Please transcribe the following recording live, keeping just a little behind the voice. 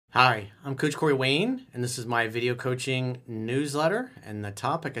Hi, I'm Coach Corey Wayne, and this is my video coaching newsletter. And the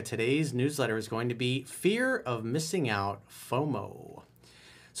topic of today's newsletter is going to be fear of missing out, FOMO.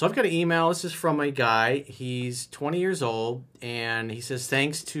 So I've got an email. This is from a guy. He's 20 years old, and he says,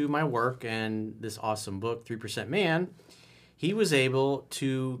 thanks to my work and this awesome book, 3% Man, he was able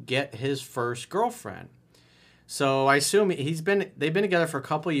to get his first girlfriend. So I assume they've been together for a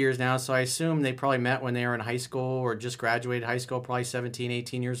couple of years now, so I assume they probably met when they were in high school or just graduated high school, probably 17,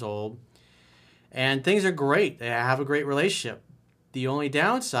 18 years old. And things are great. They have a great relationship. The only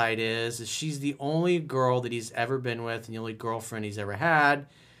downside is she's the only girl that he's ever been with and the only girlfriend he's ever had.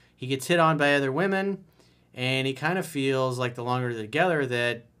 He gets hit on by other women, and he kind of feels like the longer they're together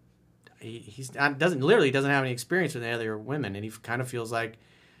that he doesn't have any experience with any other women, and he kind of feels like,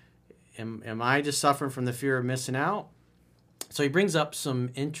 Am I just suffering from the fear of missing out? So he brings up some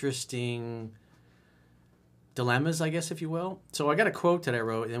interesting dilemmas, I guess, if you will. So I got a quote that I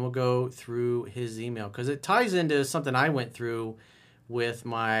wrote, and then we'll go through his email because it ties into something I went through with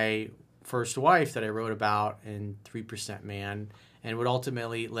my first wife that I wrote about in 3% Man, and what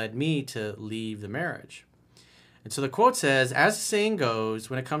ultimately led me to leave the marriage. And so the quote says, as the saying goes,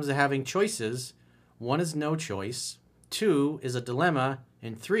 when it comes to having choices, 1 is no choice, 2 is a dilemma,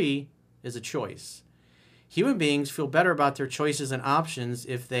 and 3 is a choice. Human beings feel better about their choices and options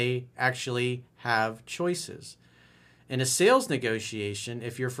if they actually have choices. In a sales negotiation,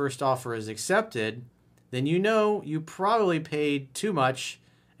 if your first offer is accepted, then you know you probably paid too much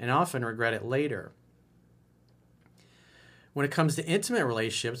and often regret it later. When it comes to intimate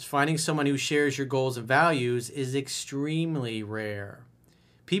relationships, finding someone who shares your goals and values is extremely rare.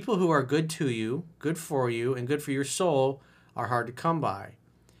 People who are good to you, good for you, and good for your soul are hard to come by.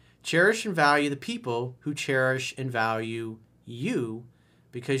 Cherish and value the people who cherish and value you,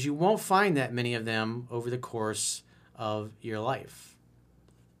 because you won't find that many of them over the course of your life.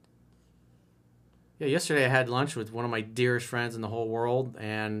 Yeah, yesterday I had lunch with one of my dearest friends in the whole world,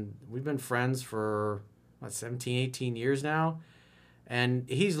 and we've been friends for 17, 18 years now. And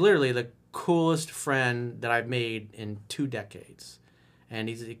he's literally the coolest friend that I've made in 2 decades. And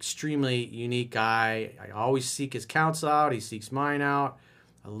he's an extremely unique guy. I always seek his counsel out. He seeks mine out.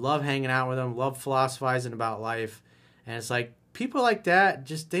 I love hanging out with him, love philosophizing about life. And it's like people like that,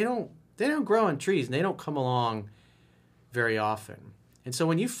 just they don't grow on trees, and they don't come along very often. And so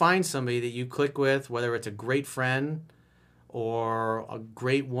when you find somebody that you click with, whether it's a great friend or a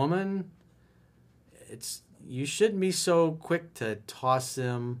great woman, you shouldn't be so quick to toss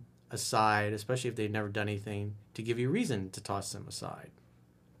them aside, especially if they've never done anything to give you reason to toss them aside.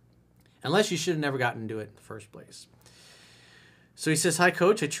 Unless you should have never gotten into it in the first place. So he says, hi,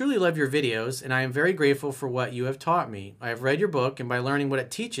 Coach. I truly love your videos, and I am very grateful for what you have taught me. I have read your book, and by learning what it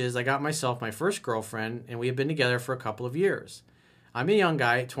teaches, I got myself my first girlfriend, and we have been together for a couple of years. I'm a young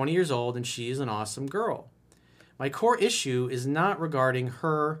guy, 20 years old, and she is an awesome girl. My core issue is not regarding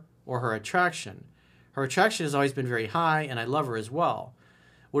her or her attraction. Her attraction has always been very high, and I love her as well.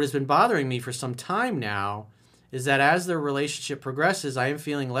 What has been bothering me for some time now is that as the relationship progresses, I am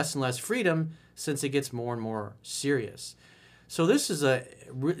feeling less and less freedom since it gets more and more serious. So this is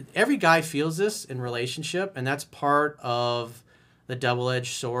every guy feels this in relationship, and that's part of the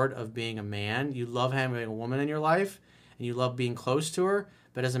double-edged sword of being a man. You love having a woman in your life, and you love being close to her,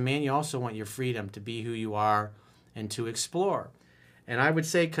 but as a man, you also want your freedom to be who you are and to explore. And I would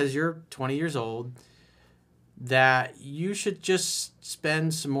say, because you're 20 years old, that you should just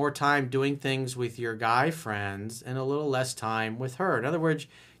spend some more time doing things with your guy friends and a little less time with her. In other words,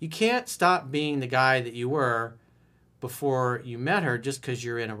 you can't stop being the guy that you were before you met her just because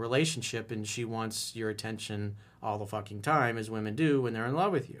you're in a relationship and she wants your attention all the fucking time, as women do when they're in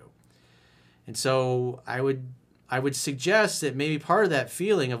love with you. And so I would suggest that maybe part of that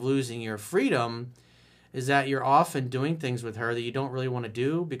feeling of losing your freedom is that you're often doing things with her that you don't really want to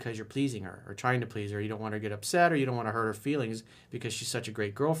do because you're pleasing her or trying to please her. You don't want her to get upset, or you don't want to hurt her feelings because she's such a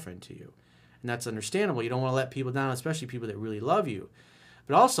great girlfriend to you. And that's understandable. You don't want to let people down, especially people that really love you.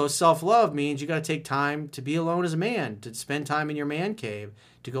 But also, self-love means you got to take time to be alone as a man, to spend time in your man cave,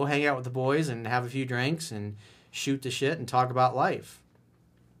 to go hang out with the boys and have a few drinks and shoot the shit and talk about life.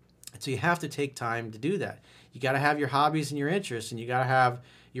 And so you have to take time to do that. You got to have your hobbies and your interests, and you got to have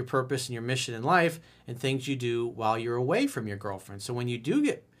your purpose and your mission in life and things you do while you're away from your girlfriend. So when you do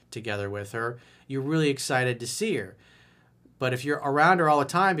get together with her, you're really excited to see her. But if you're around her all the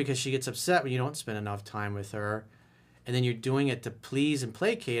time because she gets upset when you don't spend enough time with her, and then you're doing it to please and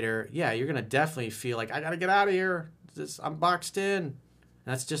placate her, yeah, you're going to definitely feel like, I got to get out of here. I'm boxed in. And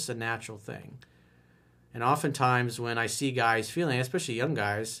that's just a natural thing. And oftentimes when I see guys feeling, especially young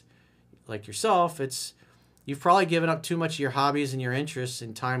guys like yourself, it's You've probably given up too much of your hobbies and your interests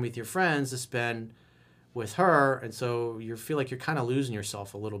and time with your friends to spend with her, and so you feel like you're kind of losing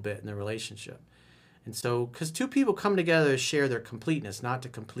yourself a little bit in the relationship. And so, because two people come together to share their completeness, not to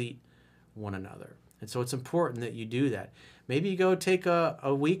complete one another. And so it's important that you do that. Maybe you go take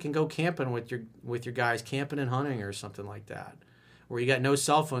a week and go camping with your guys, camping and hunting or something like that, where you got no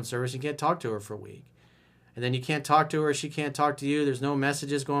cell phone service, you can't talk to her for a week. And then you can't talk to her, she can't talk to you, there's no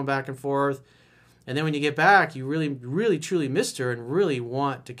messages going back and forth. And then when you get back, you really, really, truly missed her and really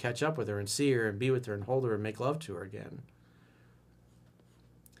want to catch up with her and see her and be with her and hold her and make love to her again.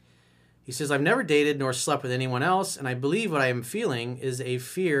 He says, I've never dated nor slept with anyone else, and I believe what I am feeling is a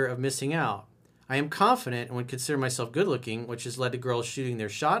fear of missing out. I am confident and would consider myself good looking, which has led to girls shooting their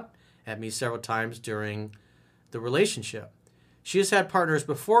shot at me several times during the relationship. She has had partners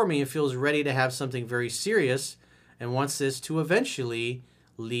before me and feels ready to have something very serious and wants this to eventually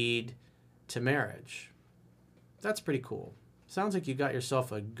lead to marriage. That's pretty cool. Sounds like you got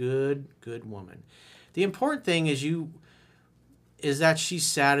yourself a good woman. The important thing is that she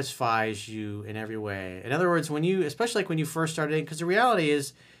satisfies you in every way. In other words, especially like when you first started dating, because the reality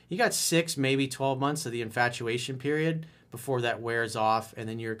is you got 6, maybe 12 months of the infatuation period before that wears off, and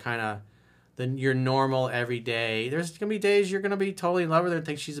then you're you're normal every day. There's going to be days you're going to be totally in love with her and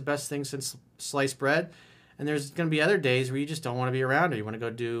think she's the best thing since sliced bread, and there's going to be other days where you just don't want to be around her. You want to go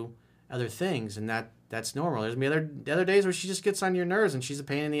do other things, and that's normal. There's going to be other days where she just gets on your nerves and she's a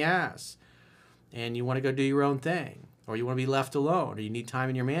pain in the ass, and you want to go do your own thing, or you want to be left alone, or you need time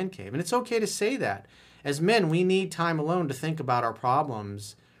in your man cave. And it's okay to say that. As men, we need time alone to think about our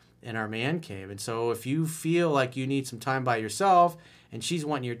problems in our man cave. And so if you feel like you need some time by yourself and she's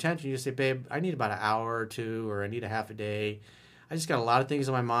wanting your attention, you just say, babe, I need about an hour or two, or I need a half a day. I just got a lot of things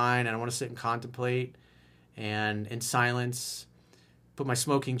on my mind and I want to sit and contemplate and in silence, put my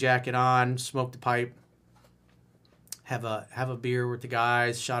smoking jacket on, smoke the pipe, have a beer with the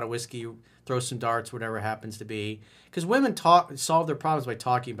guys, shot of whiskey, throw some darts, whatever it happens to be. Because women solve their problems by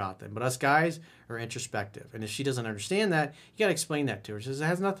talking about them, but us guys are introspective. And if she doesn't understand that, you got to explain that to her. She says, it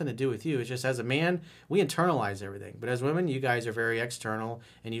has nothing to do with you. It's just as a man, we internalize everything. But as women, you guys are very external,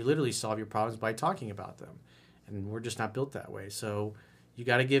 and you literally solve your problems by talking about them. And we're just not built that way. So you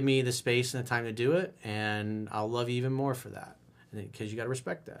got to give me the space and the time to do it, and I'll love you even more for that. Because you got to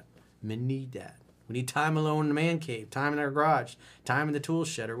respect that. Men need that. We need time alone in the man cave, time in our garage, time in the tool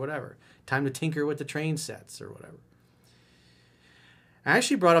shed or whatever, time to tinker with the train sets or whatever. I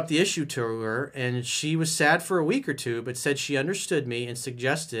actually brought up the issue to her, and she was sad for a week or two, but said she understood me and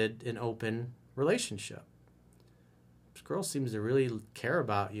suggested an open relationship. This girl seems to really care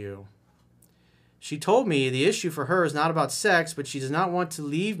about you. She told me the issue for her is not about sex, but she does not want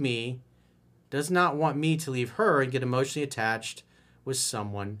me to leave her and get emotionally attached with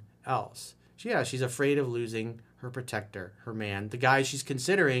someone else. She's afraid of losing her protector, her man, the guy she's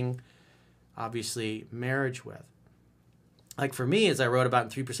considering, obviously, marriage with. Like for me, as I wrote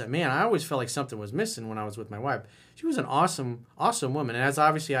about in 3% Man, I always felt like something was missing when I was with my wife. She was an awesome, awesome woman. And as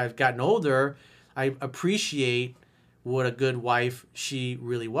obviously I've gotten older, I appreciate what a good wife she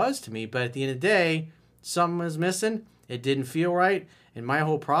really was to me. But at the end of the day, something was missing. It didn't feel right. And my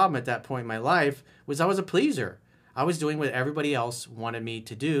whole problem at that point in my life was I was a pleaser. I was doing what everybody else wanted me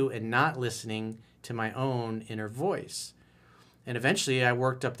to do and not listening to my own inner voice. And eventually I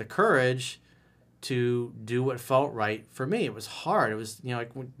worked up the courage to do what felt right for me. It was hard. It was,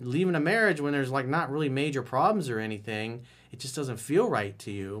 like leaving a marriage when there's like not really major problems or anything. It just doesn't feel right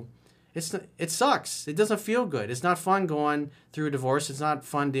to you. It sucks. It doesn't feel good. It's not fun going through a divorce. It's not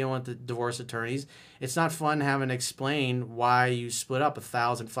fun dealing with the divorce attorneys. It's not fun having to explain why you split up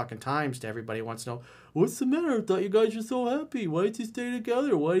 1,000 fucking times to everybody who wants to know, what's the matter? I thought you guys were so happy. Why did you stay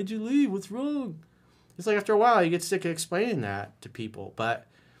together? Why did you leave? What's wrong? It's like after a while you get sick of explaining that to people. But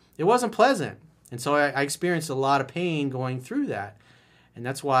it wasn't pleasant. And so I experienced a lot of pain going through that. And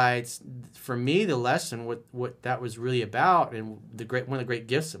that's why it's, for me, the lesson, what that was really about, and one of the great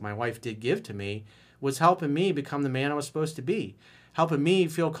gifts that my wife did give to me, was helping me become the man I was supposed to be. Helping me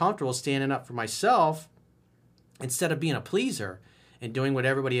feel comfortable standing up for myself instead of being a pleaser and doing what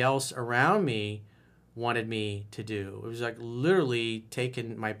everybody else around me wanted me to do. It was like literally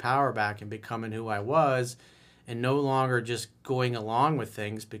taking my power back and becoming who I was, and no longer just going along with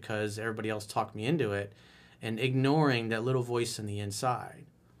things because everybody else talked me into it, and ignoring that little voice on the inside.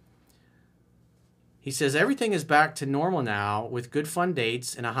 He says, everything is back to normal now with good fun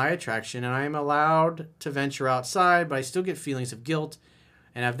dates and a high attraction, and I am allowed to venture outside, but I still get feelings of guilt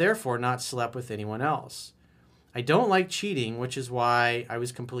and have therefore not slept with anyone else. I don't like cheating, which is why I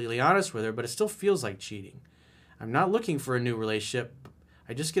was completely honest with her, but it still feels like cheating. I'm not looking for a new relationship.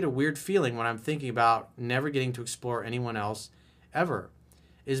 I just get a weird feeling when I'm thinking about never getting to explore anyone else ever.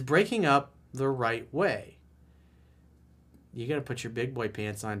 Is breaking up the right way? You got to put your big boy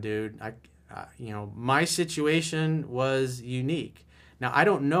pants on, dude. My situation was unique. Now, I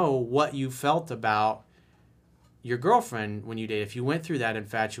don't know what you felt about your girlfriend when you dated. If you went through that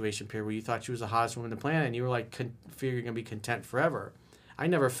infatuation period where you thought she was the hottest woman on the planet and you were like, figure you're going to be content forever. I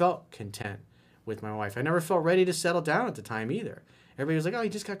never felt content with my wife. I never felt ready to settle down at the time either. Everybody was like, oh, you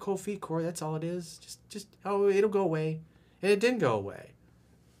just got cold feet, Corey. That's all it is. Oh, it'll go away. And it didn't go away.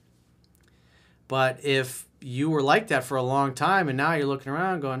 But if you were like that for a long time and now you're looking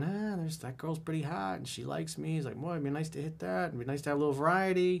around going, that girl's pretty hot and she likes me. It's like, boy, it'd be nice to hit that. It'd be nice to have a little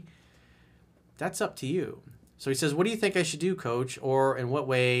variety. That's up to you. So he says, what do you think I should do, coach? Or in what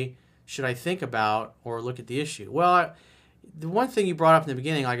way should I think about or look at the issue? Well, the one thing you brought up in the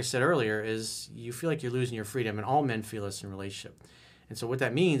beginning, like I said earlier, is you feel like you're losing your freedom. And all men feel this in a relationship. And so what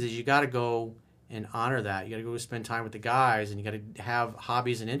that means is you got to go and honor that. You got to go spend time with the guys and you got to have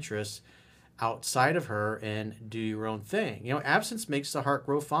hobbies and interests outside of her and do your own thing. Absence makes the heart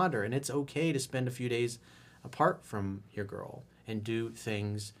grow fonder, and it's okay to spend a few days apart from your girl and do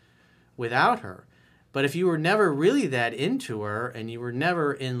things without her. But if you were never really that into her and you were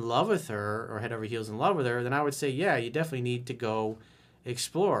never in love with her or head over heels in love with her, then I would say, yeah, you definitely need to go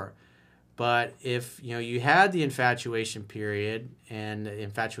explore. But if you had the infatuation period and the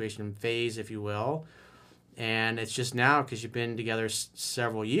infatuation phase, if you will, and it's just now because you've been together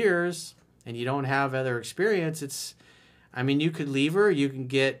several years and you don't have other experience, you could leave her, you can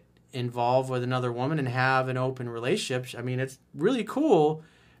get involved with another woman and have an open relationship. It's really cool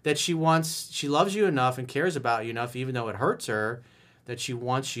that she loves you enough and cares about you enough, even though it hurts her, that she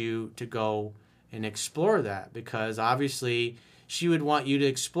wants you to go and explore that. Because obviously she would want you to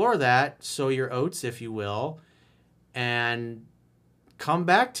explore that, sow your oats, if you will, and come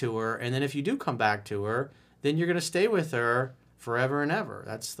back to her. And then if you do come back to her, then you're going to stay with her forever and ever.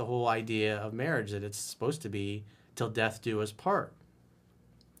 That's the whole idea of marriage, that it's supposed to be till death do us part.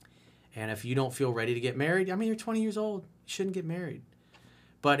 And if you don't feel ready to get married, you're 20 years old. You shouldn't get married.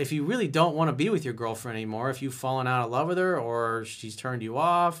 But if you really don't want to be with your girlfriend anymore, if you've fallen out of love with her or she's turned you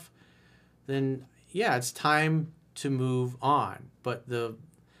off, then yeah, it's time to move on. But the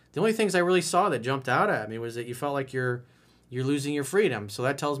only things I really saw that jumped out at me was that you felt like you're losing your freedom. So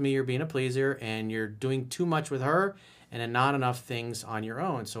that tells me you're being a pleaser and you're doing too much with her and not enough things on your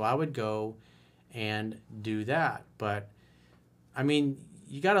own. So I would go and do that. But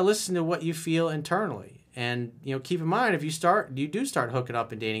you got to listen to what you feel internally. And, keep in mind, if you do start hooking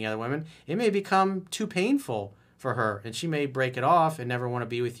up and dating other women, it may become too painful for her and she may break it off and never want to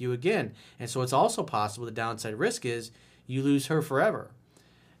be with you again. And so it's also possible the downside risk is you lose her forever.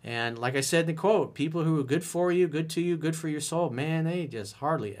 And like I said in the quote, people who are good for you, good to you, good for your soul, man, they just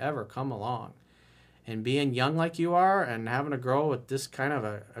hardly ever come along. And being young like you are and having a girl with this kind of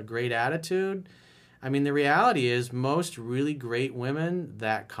a great attitude, the reality is most really great women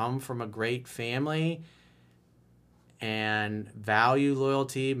that come from a great family and value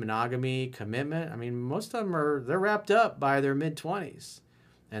loyalty, monogamy, commitment, most of them they're wrapped up by their mid-20s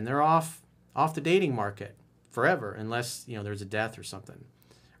and they're off the dating market forever unless, there's a death or something.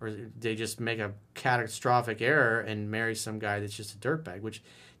 Or they just make a catastrophic error and marry some guy that's just a dirtbag, which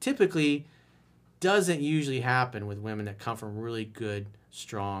typically doesn't usually happen with women that come from really good,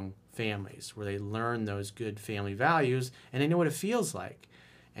 strong families where they learn those good family values and they know what it feels like.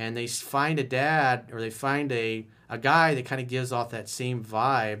 And they find a dad or they find a guy that kind of gives off that same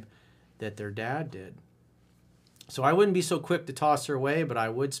vibe that their dad did. So I wouldn't be so quick to toss her away, but I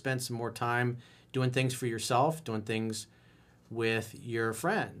would spend some more time doing things for yourself, doing things with your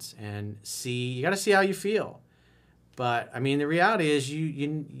friends, and you got to see how you feel. But the reality is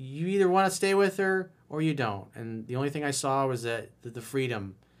you either want to stay with her or you don't. And the only thing I saw was that the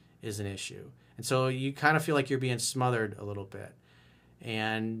freedom is an issue. And so you kind of feel like you're being smothered a little bit.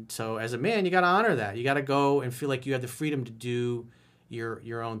 And so as a man, you got to honor that. You got to go and feel like you have the freedom to do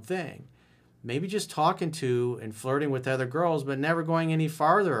your own thing. Maybe just talking to and flirting with other girls, but never going any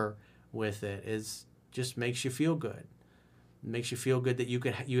farther with it just makes you feel good. It makes you feel good that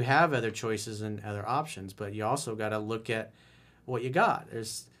you have other choices and other options, but you also got to look at what you got.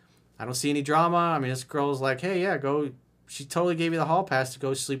 I don't see any drama. This girl's like, hey, yeah, go. She totally gave you the hall pass to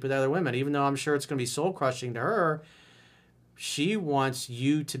go sleep with other women, even though I'm sure it's going to be soul crushing to her. She wants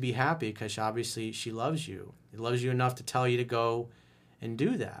you to be happy because obviously she loves you. She loves you enough to tell you to go and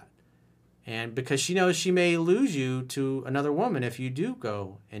do that. And because she knows she may lose you to another woman if you do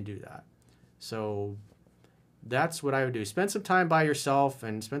go and do that. So that's what I would do. Spend some time by yourself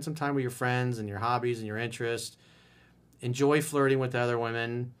and spend some time with your friends and your hobbies and your interests enjoy flirting with other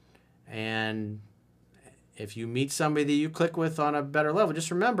women. And if you meet somebody that you click with on a better level,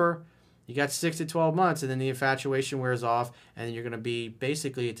 just remember, you got 6 to 12 months, and then the infatuation wears off, and then you're going to be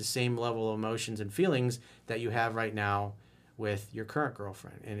basically at the same level of emotions and feelings that you have right now with your current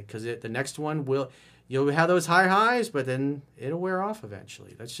girlfriend. And because the next one you'll have those high highs, but then it'll wear off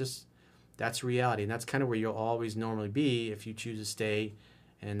eventually. That's reality, and that's kind of where you'll always normally be if you choose to stay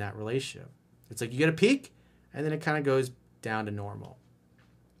in that relationship. It's like you get a peak, and then it kind of goes down to normal.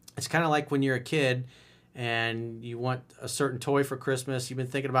 It's kind of like when you're a kid and you want a certain toy for Christmas. You've been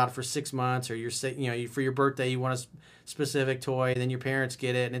thinking about it for 6 months, or for your birthday you want a specific toy. Then your parents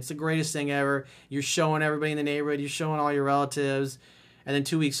get it, and it's the greatest thing ever. You're showing everybody in the neighborhood. You're showing all your relatives, and then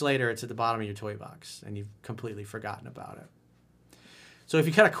 2 weeks later, it's at the bottom of your toy box, and you've completely forgotten about it. So if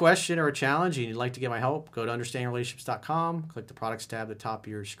you got a question or a challenge and you'd like to get my help, go to understandingrelationships.com, click the products tab at the top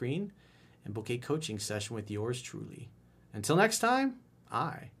of your screen, and book a coaching session with yours truly. Until next time,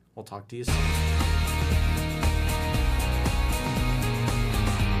 I will talk to you soon.